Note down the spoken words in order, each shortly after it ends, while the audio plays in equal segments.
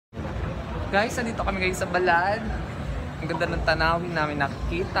Guys, nandito kami ngayon sa ballad. Ang ganda ng tanawin namin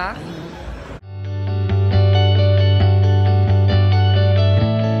nakikita.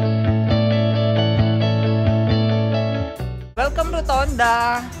 Welcome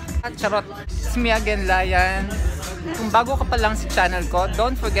Rotonda! At charot, it's me again, Lion. Kung bago ka pa lang sa channel ko,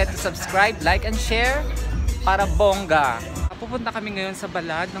 don't forget to subscribe, like, and share para bongga. Pupunta kami ngayon sa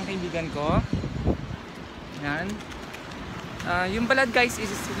ballad ng kaibigan ko. Yan. Yung ballad guys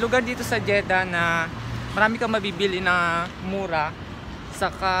is lugar dito sa Jeddah na marami kang mabibili na mura.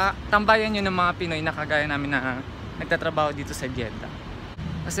 Saka tambayan nyo ng mga Pinoy na kagaya namin na nagtatrabaho dito sa Jeddah.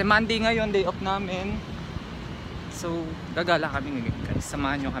 Kasi Monday ngayon, day off namin. So gagala kami ngayon guys.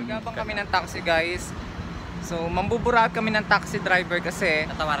 Samahan nyo kami. Gabang kami ng taxi guys. So mambuburat kami ng taxi driver kasi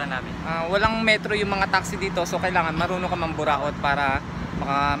tatawaran namin. Walang metro yung mga taxi dito. So kailangan marunong ka mamburaot para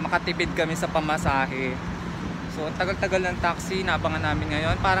makatipid kami sa pamasahe. So, ang tagal-tagal ng taxi, naabangan namin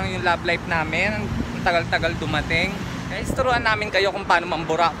ngayon. Parang yung love life namin, ang tagal-tagal dumating. Kaya isturuan namin kayo kung paano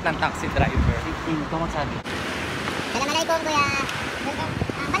mamburak ng taxi driver. Ito magsabi. Assalamualaikum kuya.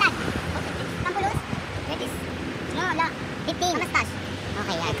 Balad. Pampulos. Retis. No, la. 15. Amastash.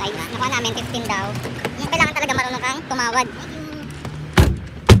 Okay, kahit na. Nakuha namin 15 daw. Yan, kailangan talaga marunong kang tumawad.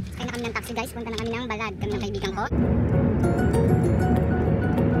 Kaya na kami ng taxi guys. Punta na kami ng balad. Kami ng kaibigan ko.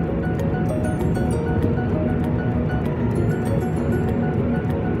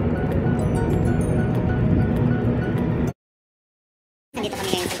 Dito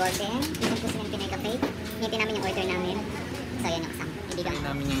kami ngayon sa Golden. Dito po silang Pinay Cafe. Hinti namin yung order namin. So yan yung kasama. Ibigan Hinti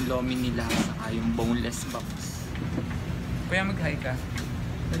namin yung lomi nila saka yung boneless box. Kuya, mag-hi ka.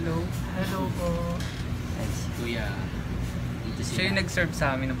 Hello. Hello po. Ay, si Kuya. Dito Siya yung nag-serve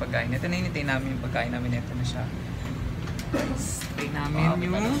sa amin ng pagkain. Ito na hinintay namin yung pagkain namin. Ito na siya. Hintay namin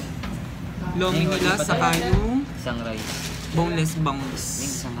yung lomi nila saka yung isang rice. boneless bangus. Yung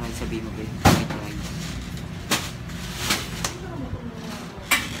isang rice sabihin mo ba?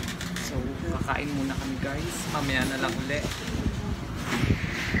 So, kakain muna kami guys. Mamaya na lang uli.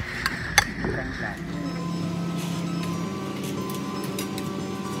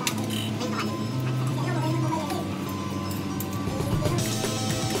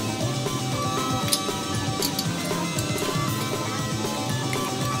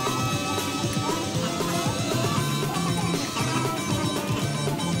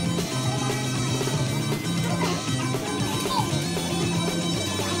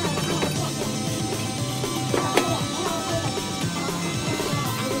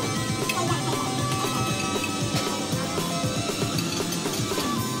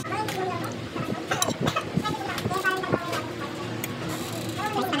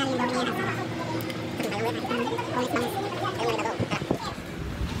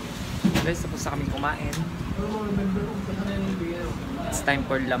 Guys, tapos na kami kumain. It's time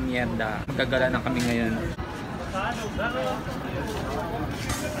for la merienda. Magagala na kami ngayon.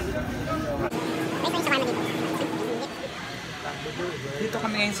 Dito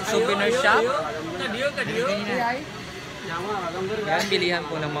kami ngayon sa souvenir shop. Yan, bilihan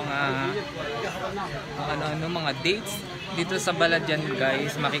po ng mga mga dates. Dito sa ballad yan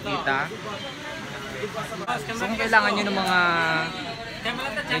guys, makikita. So kung kailangan nyo ng mga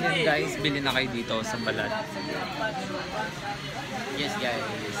ganyan guys, bili na kayo dito sa ballad. Yes guys.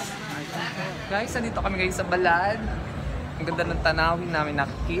 Guys, nandito kami ngayon sa ballad. Ang ganda ng tanawin namin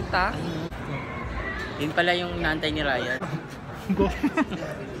nakikita. Yun pala yung naantay ni Ryan.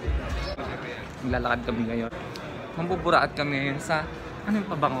 Maglalakad kami ngayon. Mambuburaat kami ngayon sa ano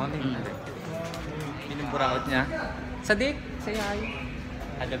yung pabangon? Pinuburaot niya. Sadik, say hi.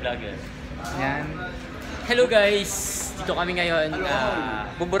 Ada vlogger. Yan. Hello guys! Dito kami ngayon.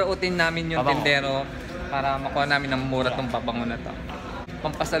 Buburautin namin yung pabango. tindero para makuha namin ng mura tong pabango na to.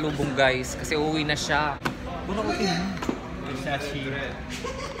 Pampasalubong guys kasi uuwi na siya. Burautin mo.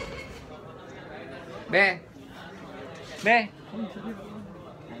 Be! Be!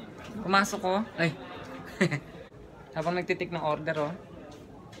 Pumasok ko. Ay. Habang nagtitik ng order oh.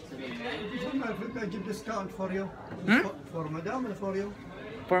 I give discount for you. For madam and for you.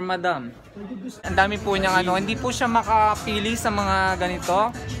 For madam. Ang dami po niyang ano, hindi po siya makapili sa mga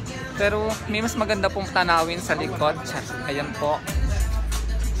ganito. Pero may mas maganda pong tanawin sa likod. Ayan po.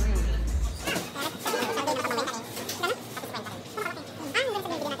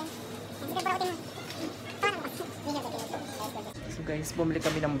 So guys, bumili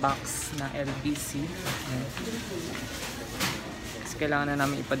kami ng box na LBC. Kasi kailangan na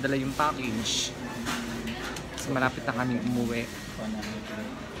namin ipadala yung package. Kasi malapit na kami umuwi.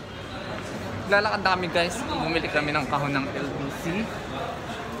 Lalakad na kami guys, bumili kami ng kahon ng LBC.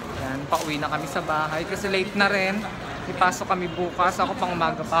 Yan, pauwi na kami sa bahay kasi late na rin. Ipasok kami bukas, ako pang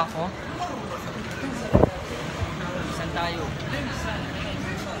umaga pa ako. tayo.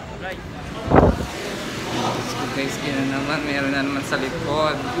 Right. So guys, yun na naman. Meron na naman sa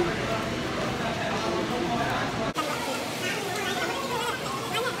likod.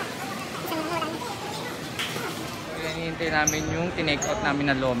 Kaya hinihintay namin yung tinake out namin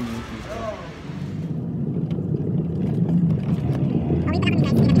na lomi dito.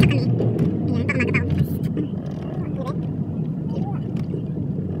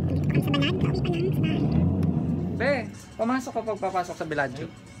 Be, pumasok ka pagpapasok sa Bellagio.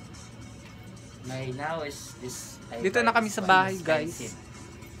 My now is this. Dito na kami sa bahay, guys.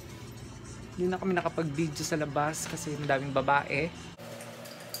 Hindi na kami nakapag-video sa labas kasi madaming babae.